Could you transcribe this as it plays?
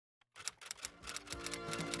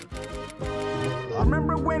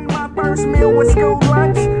Remember when my first meal was school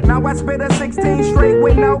lunch? Now I spit a 16 straight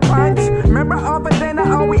with no punch. Remember all for dinner,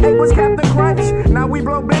 all we ate was Captain Crunch. Now we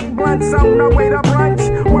blow big blunts on our way to brunch.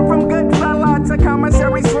 Went from good fella to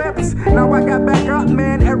commissary slips. Now I got back up,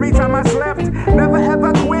 man, every time I slept. Never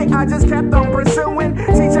ever quit, I just kept on pursuing.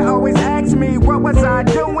 Teacher always asked me, what was I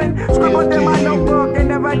doing? Scribbled in my notebook and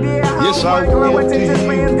never did homework. Low attention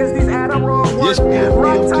spans, cause these Adderall work.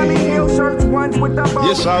 Rock Tommy Hill shirts, ones with the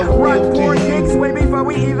bow. Rock 4 gigs way before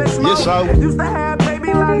we even smoke. Used to have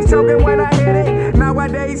baby lungs choking when I hit it.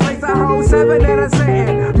 Nowadays, face a whole 7 in a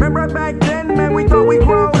sitting. Remember back then, man, we thought we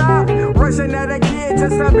grown up. Rushing at a kid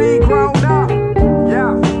just to be grown up.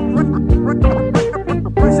 Yeah.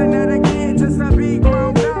 Rushing at a kid just to be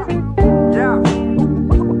grown up. Yeah.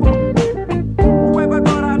 Whoever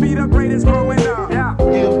thought I'd be the greatest growing up. Yeah.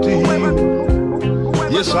 Guilty.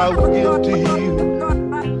 Yes, I'm guilty.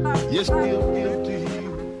 Yes, I'm guilty.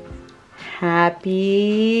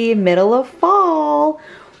 Happy middle of fall.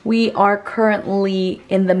 We are currently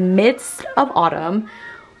in the midst of autumn.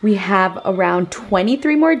 We have around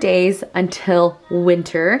 23 more days until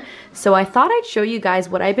winter. So I thought I'd show you guys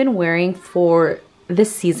what I've been wearing for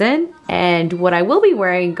this season and what I will be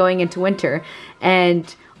wearing going into winter,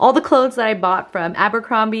 and all the clothes that I bought from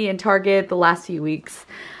Abercrombie and Target the last few weeks.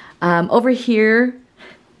 Over here,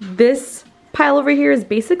 this pile over here is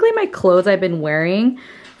basically my clothes I've been wearing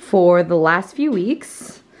for the last few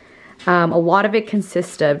weeks. A lot of it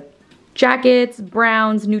consists of jackets,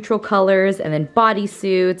 browns, neutral colors, and then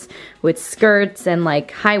bodysuits with skirts and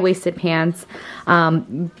like high-waisted pants.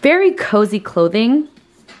 Very cozy clothing.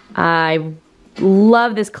 I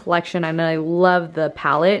love this collection and I love the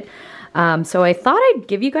palette. So I thought I'd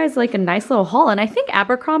give you guys like a nice little haul, and I think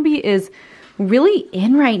Abercrombie is really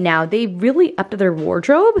in right now. They really upped their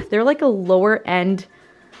wardrobe. They're like a lower end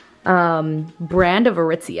brand of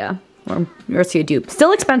Aritzia, or Aritzia dupe.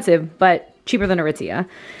 Still expensive, but cheaper than Aritzia.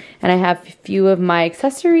 And I have a few of my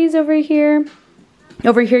accessories over here.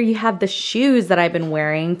 Over here you have the shoes that I've been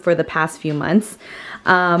wearing for the past few months.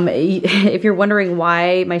 If you're wondering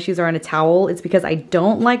why my shoes are on a towel, it's because I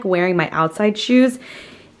don't like wearing my outside shoes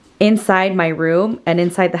inside my room and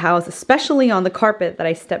inside the house, especially on the carpet that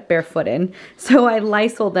I step barefoot in. So I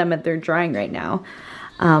Lysol them and they're drying right now.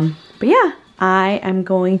 But yeah, I am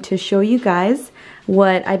going to show you guys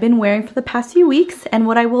what I've been wearing for the past few weeks and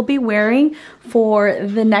what I will be wearing for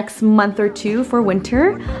the next month or two for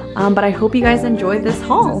winter. But I hope you guys enjoy this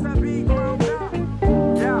haul.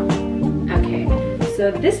 Okay,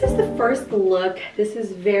 so this is the first look. This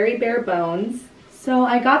is very bare bones. So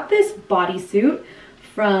I got this bodysuit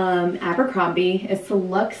from Abercrombie. It's the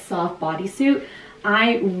Luxe Soft bodysuit.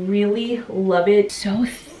 I really love it. So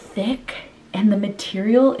thick, and the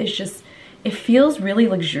material is just, it feels really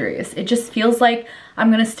luxurious. It just feels like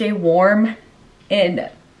I'm gonna stay warm in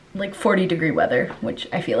like 40-degree weather, which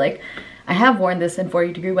I feel like I have worn this in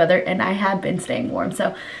 40-degree weather and I have been staying warm.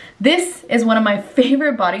 So this is one of my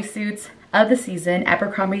favorite bodysuits of the season.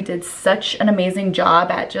 Abercrombie did such an amazing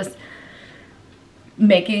job at just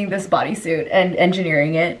making this bodysuit and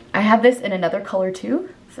engineering it. I have this in another color too,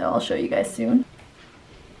 so I'll show you guys soon.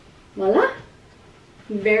 Voila,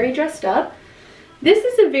 very dressed up. This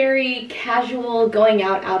is a very casual going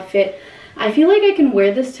out outfit. I feel like I can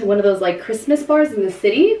wear this to one of those like Christmas bars in the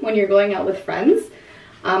city when you're going out with friends.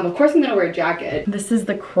 Of course I'm gonna wear a jacket. This is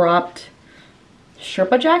the cropped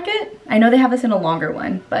Sherpa jacket. I know they have this in a longer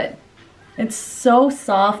one, but it's so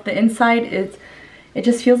soft. The inside is, it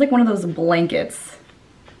just feels like one of those blankets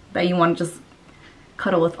that you want to just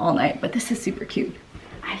cuddle with all night, but this is super cute.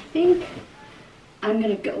 I think I'm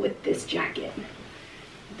gonna go with this jacket.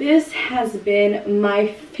 This has been my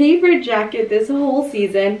favorite jacket this whole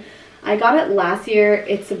season. I got it last year.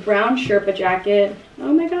 It's a brown Sherpa jacket.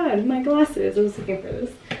 Oh my god, my glasses. I was looking for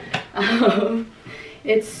this.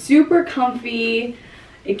 It's super comfy.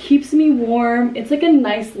 It keeps me warm. It's like a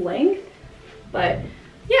nice length, but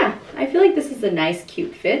yeah, I feel like this is a nice,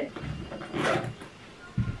 cute fit.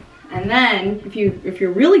 And then if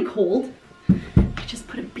you're really cold, I just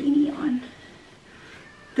put a beanie on.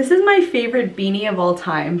 This is my favorite beanie of all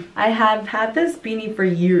time. I have had this beanie for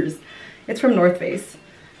years. It's from North Face,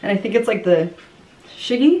 and I think it's like the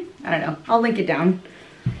Shiggy. I don't know. I'll link it down.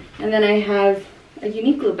 And then I have a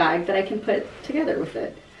Uniqlo bag that I can put together with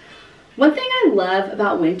it. One thing I love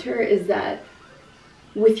about winter is that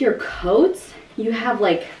with your coats, you have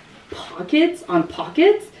like pockets on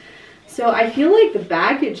pockets. So I feel like the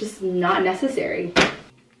bag is just not necessary.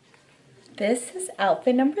 This is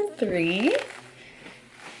outfit number 3.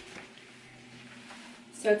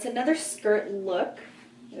 So it's another skirt look.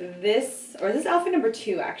 This is outfit number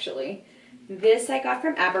 2 actually. This I got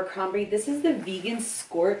from Abercrombie. This is the vegan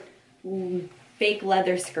skirt, fake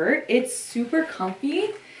leather skirt. It's super comfy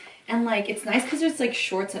and like it's nice because there's like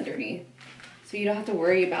shorts underneath. So you don't have to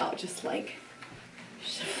worry about just like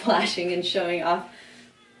flashing and showing off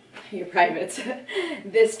your privates.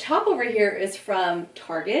 This top over here is from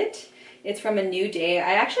Target. It's from A New Day.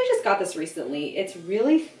 I actually just got this recently. It's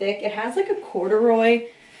really thick. It has like a corduroy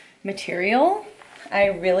material. I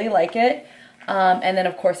really like it. And then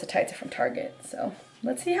of course the tights are from Target. So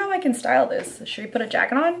let's see how I can style this. Should we put a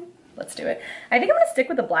jacket on? Let's do it. I think I'm gonna stick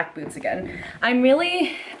with the black boots again. I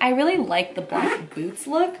really like the black boots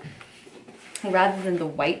look rather than the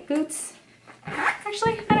white boots.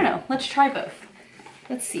 Actually, I don't know. Let's try both.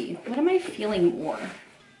 Let's see. What am I feeling more?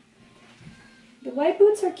 The white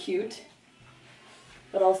boots are cute,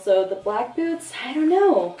 but also the black boots, I don't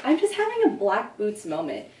know. I'm just having a black boots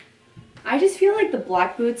moment. I just feel like the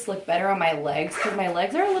black boots look better on my legs because my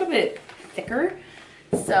legs are a little bit thicker.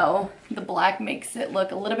 So the black makes it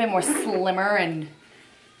look a little bit more slimmer and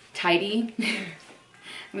tidy. I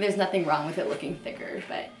mean, there's nothing wrong with it looking thicker,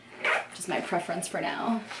 but just my preference for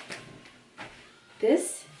now.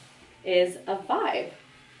 This is a vibe.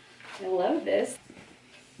 I love this.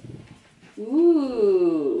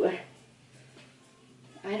 Ooh.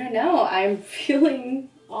 I don't know. I'm feeling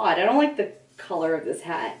odd. I don't like the color of this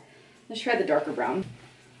hat. Let's try the darker brown.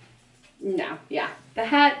 No, yeah. The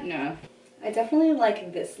hat, no. I definitely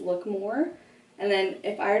like this look more. And then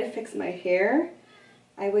if I were to fix my hair,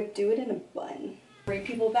 I would do it in a bun. Free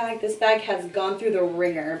people bag. This bag has gone through the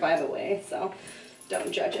ringer, by the way, so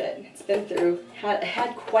don't judge it. It's been through,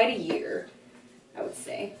 had quite a year, I would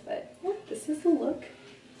say. But yeah, this is the look.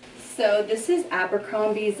 So this is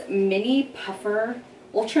Abercrombie's mini puffer,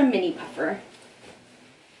 ultra mini puffer.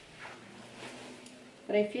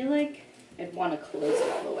 But I feel like I'd want to close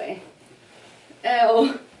it all the way.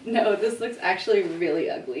 Oh, no, this looks actually really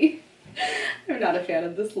ugly. I'm not a fan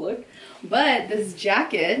of this look. But this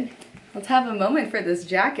jacket, let's have a moment for this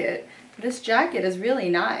jacket. This jacket is really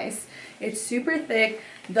nice. It's super thick.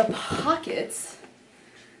 The pockets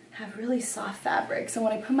have really soft fabric. So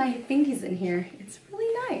when I put my fingies in here, it's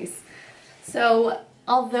really nice. So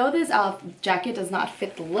although this jacket does not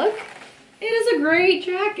fit the look, it is a great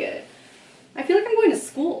jacket. I feel like I'm going to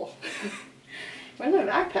school. Where's my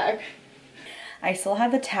backpack? I still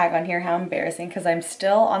have the tag on here, how embarrassing, because I'm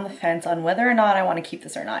still on the fence on whether or not I want to keep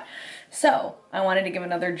this or not. So I wanted to give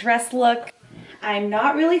another dress look. I'm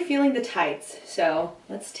not really feeling the tights, so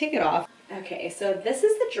let's take it off. Okay, so this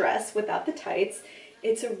is the dress without the tights.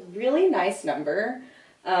 It's a really nice number.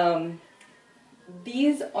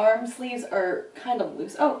 These arm sleeves are kind of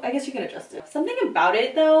loose. Oh, I guess you can adjust it. Something about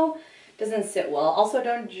it though doesn't sit well. Also,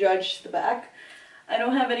 don't judge the back. I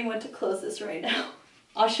don't have anyone to close this right now.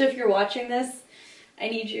 Asha, if you're watching this, I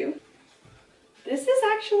need you. This is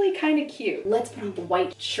actually kind of cute. Let's put on the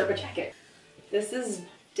white Sherpa jacket. This is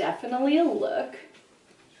definitely a look.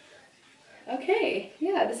 Okay,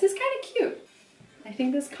 yeah, this is kind of cute. I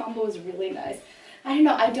think this combo is really nice. I don't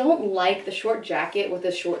know, I don't like the short jacket with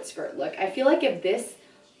a short skirt look. I feel like if this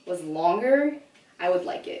was longer, I would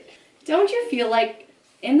like it. Don't you feel like,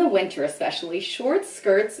 in the winter especially, short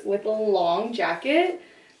skirts with a long jacket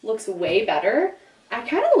looks way better? I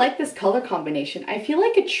kind of like this color combination. I feel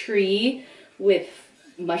like a tree with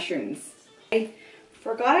mushrooms. I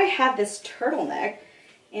forgot I had this turtleneck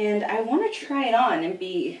and I want to try it on and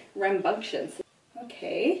be rambunctious.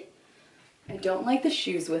 Okay, I don't like the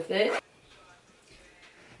shoes with it.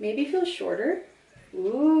 Maybe feel shorter.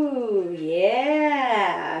 Ooh,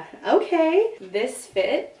 yeah. Okay, this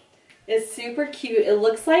fit is super cute. It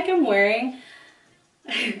looks like I'm wearing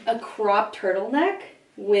a crop turtleneck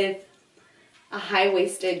with a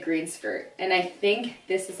high-waisted green skirt. And I think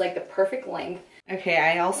this is like the perfect length. Okay,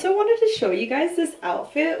 I also wanted to show you guys this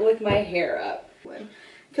outfit with my hair up.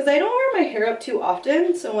 Because I don't wear my hair up too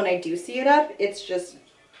often, so when I do see it up, it's just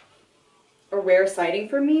a rare sighting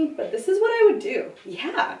for me. But this is what I would do.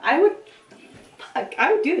 Yeah, I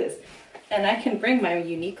would do this. And I can bring my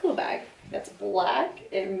Uniqlo bag. That's black,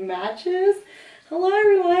 it matches. Hello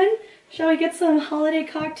everyone, shall we get some holiday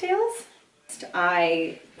cocktails?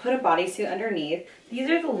 I put a bodysuit underneath. These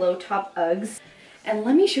are the low top Uggs. And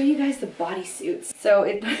let me show you guys the bodysuits. So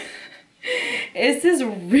it's just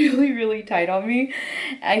really, really tight on me.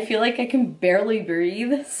 I feel like I can barely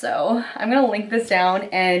breathe. So I'm gonna link this down,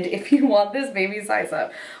 and if you want this, maybe size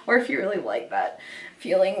up. Or if you really like that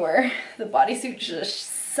feeling where the bodysuit just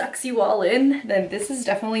sucks you all in, then this is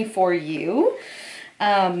definitely for you.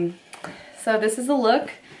 So this is the look.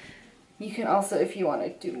 You can also, if you want to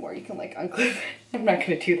do more, you can like unclip it. I'm not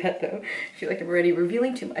going to do that though. I feel like I'm already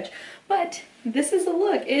revealing too much. But this is a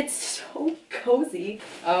look. It's so cozy.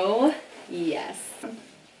 Oh, yes.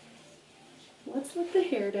 Let's let the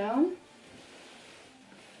hair down.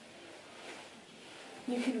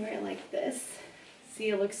 You can wear it like this. See,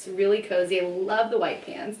 it looks really cozy. I love the white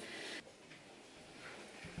pants.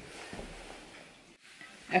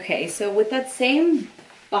 Okay, so with that same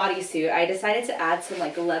bodysuit, I decided to add some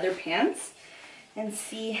like leather pants and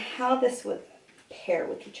see how this would pair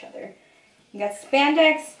with each other. You got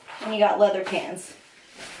spandex and you got leather pants.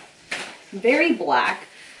 Very black.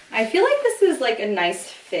 I feel like this is like a nice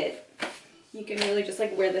fit. You can really just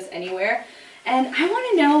like wear this anywhere. And I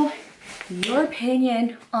want to know your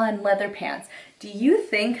opinion on leather pants. Do you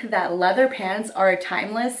think that leather pants are a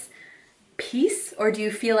timeless piece, or do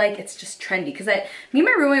you feel like it's just trendy? Because me and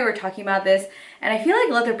my roommate were talking about this, and I feel like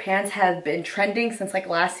leather pants have been trending since like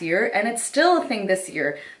last year, and it's still a thing this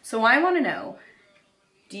year. So I want to know,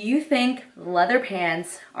 do you think leather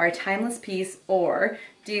pants are a timeless piece, or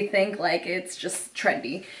do you think like it's just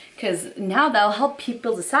trendy? Because now that'll help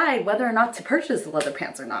people decide whether or not to purchase the leather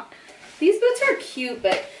pants or not. These boots are cute,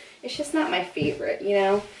 but it's just not my favorite, you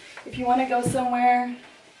know? If you want to go somewhere,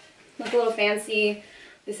 look a little fancy,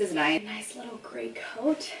 this is nice. Nice little gray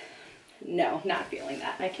coat. No, not feeling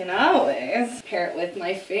that. I can always pair it with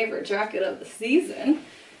my favorite jacket of the season,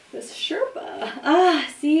 this Sherpa. Ah,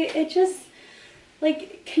 see, it just,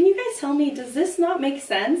 like, can you guys tell me, does this not make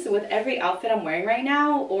sense with every outfit I'm wearing right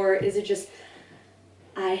now? Or is it just,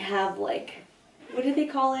 I have like, what do they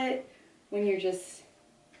call it? When you're just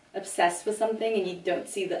obsessed with something and you don't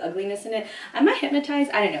see the ugliness in it. Am I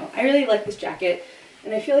hypnotized? I don't know. I really like this jacket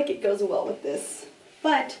and I feel like it goes well with this.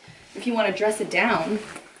 But if you want to dress it down,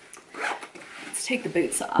 let's take the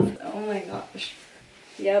boots off. Oh my gosh.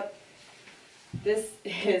 Yep. This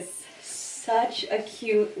is such a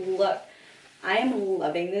cute look. I am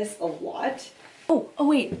loving this a lot. Oh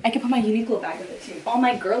wait, I can put my Uniqlo bag with it too. All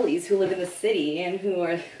my girlies who live in the city and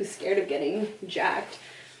who's scared of getting jacked,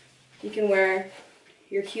 you can wear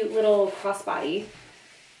your cute little crossbody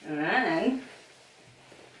and then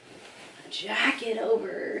a jacket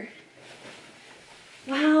over.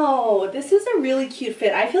 Wow, this is a really cute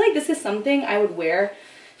fit. I feel like this is something I would wear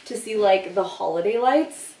to see like the holiday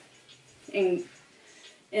lights in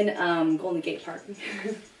Golden Gate Park. Let's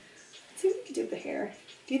see what we can do with the hair.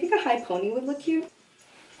 Do you think a high pony would look cute?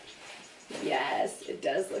 Yes, it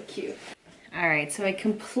does look cute. All right, so I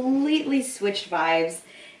completely switched vibes,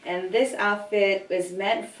 and this outfit is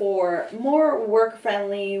meant for more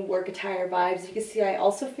work-friendly, work attire vibes. You can see I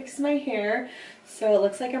also fixed my hair, so it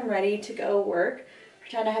looks like I'm ready to go work.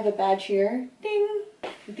 Pretend I have a badge here. Ding!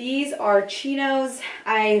 These are chinos.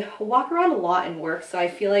 I walk around a lot in work, so I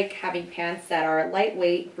feel like having pants that are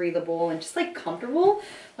lightweight, breathable, and just like comfortable.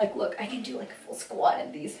 Like look, I can do like a full squat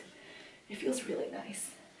in these. It feels really nice.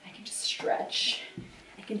 I can just stretch.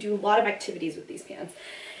 I can do a lot of activities with these pants.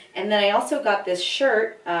 And then I also got this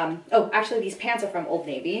shirt. Oh, actually these pants are from Old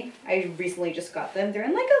Navy. I recently just got them. They're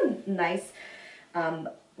in like a nice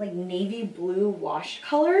like navy blue wash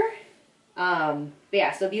color. But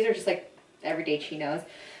yeah, so these are just like everyday chinos.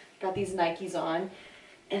 Got these Nikes on.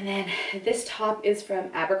 And then this top is from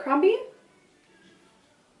Abercrombie.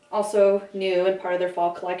 Also new and part of their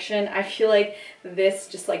fall collection. I feel like this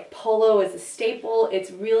just like polo is a staple.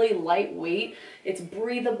 It's really lightweight. It's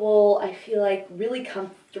breathable. I feel like really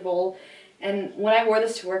comfortable. And when I wore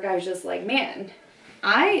this to work, I was just like, man,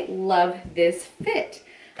 I love this fit.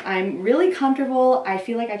 I'm really comfortable. I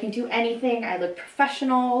feel like I can do anything. I look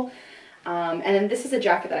professional. And then this is a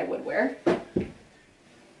jacket that I would wear.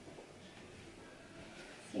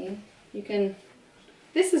 See, you can,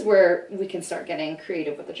 this is where we can start getting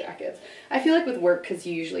creative with the jackets. I feel like with work, because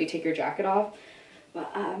you usually take your jacket off,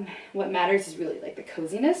 but what matters is really like the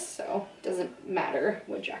coziness, so it doesn't matter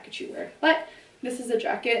what jacket you wear. But this is a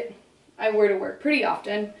jacket I wear to work pretty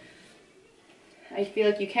often. I feel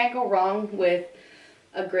like you can't go wrong with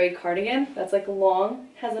a gray cardigan that's like long,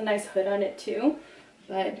 has a nice hood on it too.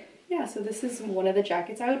 But yeah, so this is one of the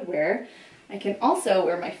jackets I would wear. I can also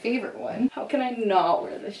wear my favorite one. How can I not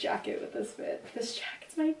wear this jacket with this fit? This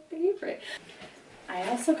jacket's my favorite. I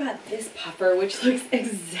also got this puffer, which looks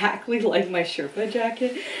exactly like my Sherpa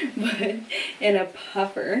jacket, but in a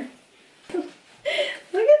puffer. Look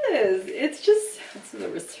at this. It's just, this is a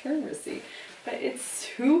return receipt, but it's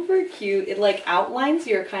super cute. It like outlines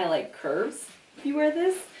your kind of like curves if you wear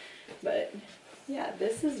this. But yeah,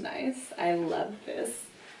 this is nice. I love this.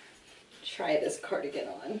 Try this cardigan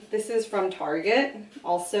on. This is from Target,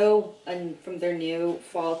 also from their new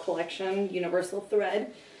fall collection, Universal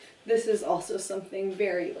Thread. This is also something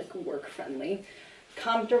very like work friendly.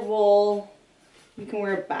 Comfortable. You can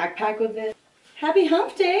wear a backpack with it. Happy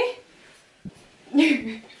hump day!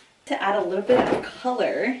 To add a little bit of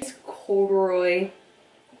color, this corduroy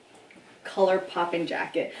color poppin'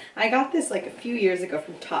 jacket. I got this like a few years ago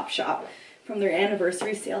from Topshop from their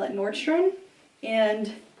anniversary sale at Nordstrom,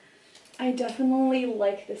 and I definitely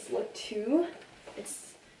like this look too.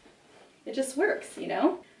 It just works, you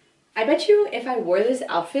know? I bet you if I wore this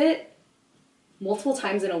outfit multiple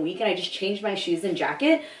times in a week and I just changed my shoes and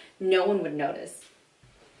jacket, no one would notice.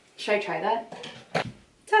 Should I try that?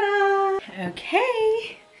 Ta-da!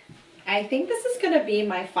 Okay. I think this is gonna be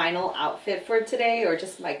my final outfit for today, or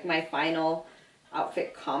just like my final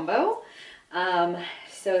outfit combo.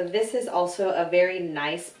 So this is also a very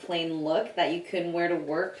nice plain look that you can wear to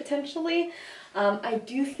work potentially. I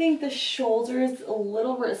do think the shoulder is a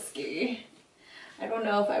little risky. I don't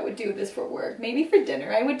know if I would do this for work. Maybe for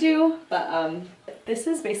dinner I would do, but this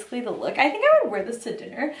is basically the look. I think I would wear this to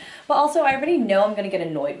dinner, but also I already know I'm gonna get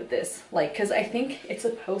annoyed with this. Like, cause I think it's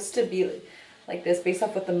supposed to be like this based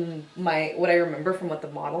off what what I remember from what the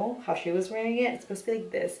model, how she was wearing it. It's supposed to be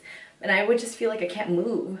like this. And I would just feel like I can't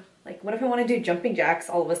move. Like, what if I wanna do jumping jacks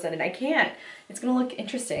all of a sudden? I can't. It's gonna look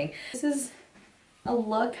interesting. This is a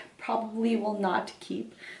look probably will not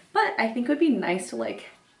keep, but I think it would be nice to like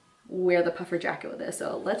wear the puffer jacket with this.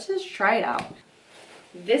 So let's just try it out.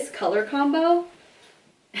 This color combo,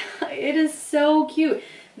 it is so cute.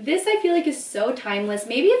 This I feel like is so timeless.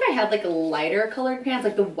 Maybe if I had like a lighter colored pants,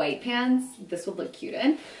 like the white pants, this would look cute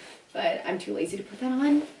in, but I'm too lazy to put that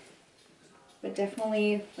on. But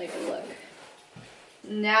definitely like a look.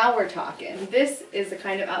 Now we're talking. This is the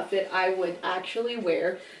kind of outfit I would actually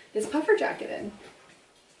wear this puffer jacket in.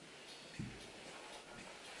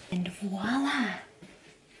 And voila!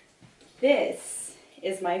 This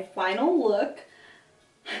is my final look.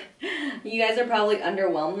 You guys are probably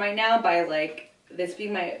underwhelmed right now by like this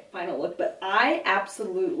being my final look, but I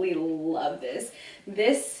absolutely love this.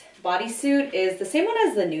 This bodysuit is the same one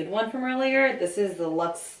as the nude one from earlier. This is the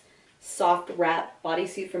Luxe Soft Wrap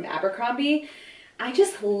bodysuit from Abercrombie. I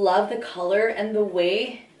just love the color and the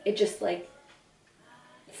way it just like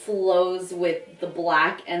flows with the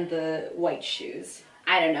black and the white shoes.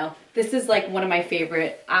 I don't know. This is like one of my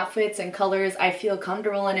favorite outfits and colors. I feel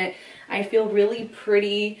comfortable in it. I feel really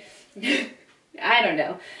pretty. I don't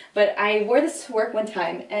know. But I wore this to work one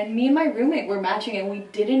time and me and my roommate were matching and we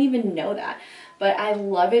didn't even know that. But I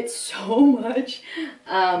love it so much.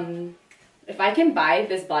 If I can buy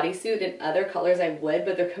this bodysuit in other colors, I would,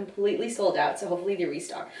 but they're completely sold out. So hopefully they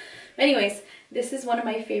restock. But anyways, this is one of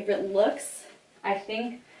my favorite looks. I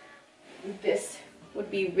think this would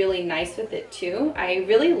be really nice with it too. I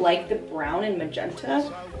really like the brown and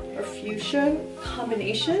magenta or fuchsia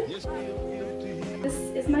combination. This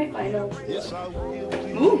is my final look.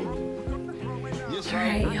 Ooh.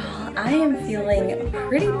 Alright y'all, I am feeling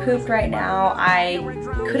pretty pooped right now. I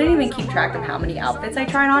couldn't even keep track of how many outfits I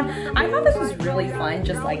tried on. I thought this was really fun,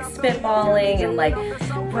 just like spitballing and like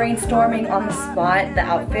brainstorming on the spot the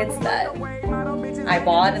outfits that I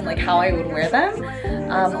bought and like how I would wear them.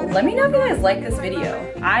 Let me know if you guys like this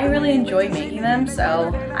video. I really enjoy making them,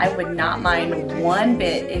 so I would not mind one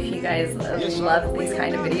bit if you guys love these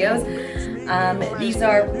kind of videos. These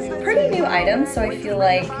are pretty new items, so I feel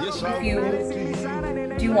like if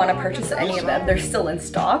you do want to purchase any of them, they're still in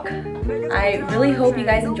stock. I really hope you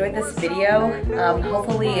guys enjoyed this video.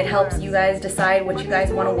 Hopefully it helps you guys decide what you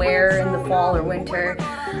guys want to wear in the fall or winter.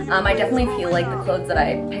 I definitely feel like the clothes that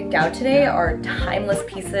I picked out today are timeless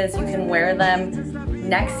pieces. You can wear them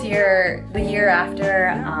next year, the year after,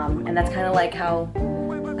 and that's kind of like how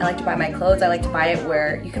I like to buy my clothes. I like to buy it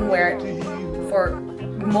where you can wear it for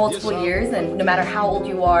multiple years, and no matter how old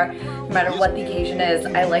you are, no matter what the occasion is,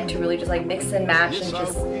 I like to really just like mix and match and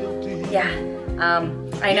just, yeah.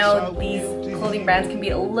 I know these clothing brands can be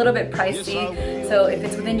a little bit pricey, so if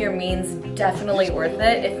it's within your means, definitely worth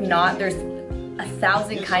it. If not, there's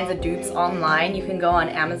 1,000 kinds of dupes online. You can go on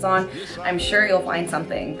Amazon. I'm sure you'll find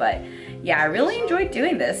something, but yeah, I really enjoyed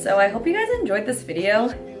doing this, so I hope you guys enjoyed this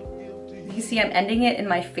video. You see I'm ending it in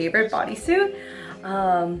my favorite bodysuit.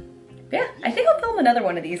 Yeah, I think I'll film another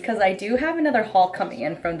one of these because I do have another haul coming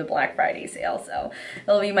in from the Black Friday sale. So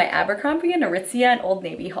it'll be my Abercrombie and Aritzia and Old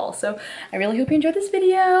Navy haul. So I really hope you enjoyed this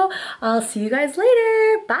video. I'll see you guys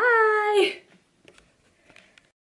later. Bye!